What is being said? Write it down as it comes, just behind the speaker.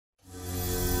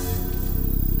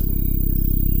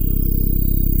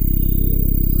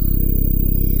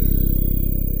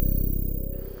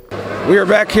We are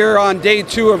back here on day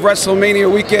 2 of WrestleMania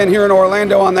weekend here in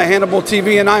Orlando on the Hannibal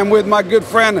TV, and I am with my good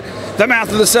friend, the Mouth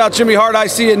of the South, Jimmy Hart. I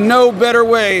see no better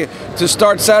way to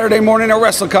start Saturday morning at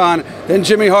WrestleCon than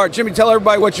Jimmy Hart. Jimmy, tell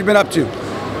everybody what you've been up to.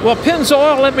 Well,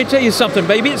 Penzer, let me tell you something,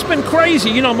 baby. It's been crazy.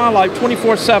 You know my life,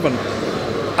 24/7.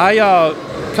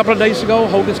 A couple of days ago,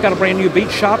 Hogan's got a brand new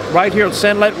beach shop right here at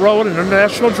Sandlet Road and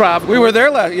International Drive. We were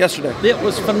there yesterday. It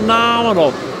was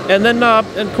phenomenal. And then,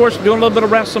 of course, doing a little bit of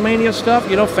WrestleMania stuff,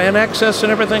 you know, fan access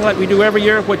and everything like we do every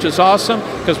year, which is awesome,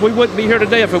 because we wouldn't be here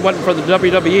today if it wasn't for the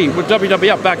WWE. With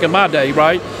WWF back in my day,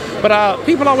 right? But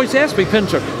people always ask me,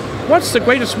 Penzer, what's the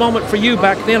greatest moment for you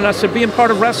back then? And I said, being part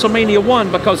of WrestleMania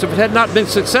 1, because if it had not been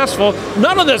successful,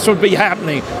 none of this would be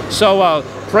happening. So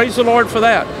praise the Lord for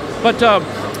that. But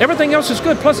everything else is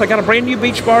good. Plus, I got a brand new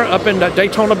beach bar up in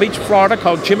Daytona Beach, Florida,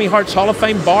 called Jimmy Hart's Hall of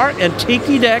Fame Bar and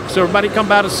Tiki Deck. So everybody come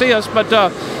by to see us. But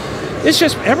it's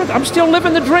just everything. I'm still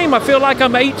living the dream. I feel like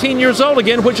I'm 18 years old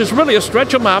again, which is really a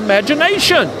stretch of my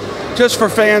imagination. Just for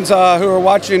fans who are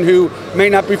watching who may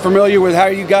not be familiar with how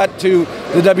you got to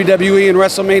the WWE and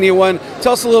WrestleMania 1,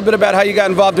 tell us a little bit about how you got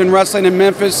involved in wrestling in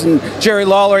Memphis and Jerry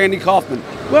Lawler, Andy Kaufman.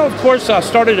 Well, of course, I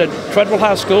started at Treadwell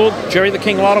High School. Jerry the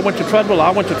King Lawler went to Treadwell.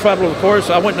 I went to Treadwell, of course.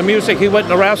 I went into music. He went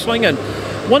into wrestling. And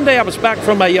one day I was back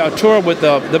from a tour with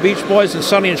the Beach Boys and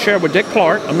Sonny and Cher with Dick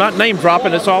Clark. I'm not name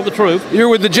dropping. It's all the truth. You're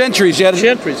with the Gentrys, yeah?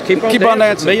 Gentrys. Keep on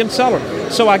dancing. Million seller.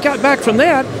 So I got back from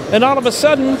that, and all of a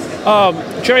sudden,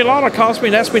 Jerry Lawler calls me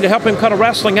and asked me to help him cut a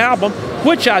wrestling album,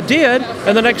 which I did.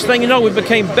 And the next thing you know, we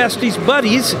became besties,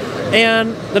 buddies.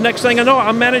 And the next thing I know,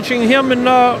 I'm managing him in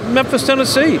Memphis,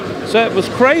 Tennessee. So it was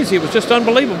crazy. It was just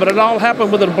unbelievable. But it all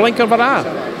happened with a blink of an eye.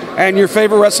 And your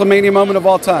favorite WrestleMania moment of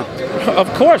all time?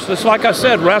 Of course. It's like I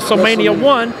said, WrestleMania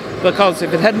 1, because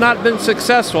if it had not been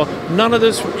successful, none of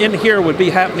this in here would be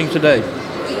happening today.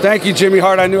 Thank you, Jimmy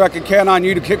Hart. I knew I could count on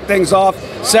you to kick things off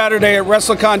Saturday at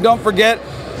WrestleCon. Don't forget,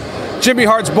 Jimmy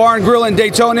Hart's Bar and Grill in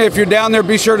Daytona. If you're down there,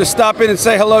 be sure to stop in and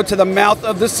say hello to the Mouth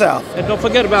of the South. And don't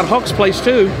forget about Huck's Place,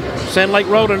 too. Sand Lake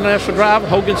Road, International Drive,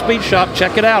 Hogan's Beach Shop.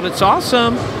 Check it out. It's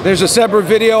awesome. There's a separate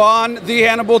video on the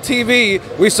Hannibal TV.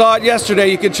 We saw it yesterday.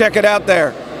 You can check it out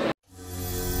there.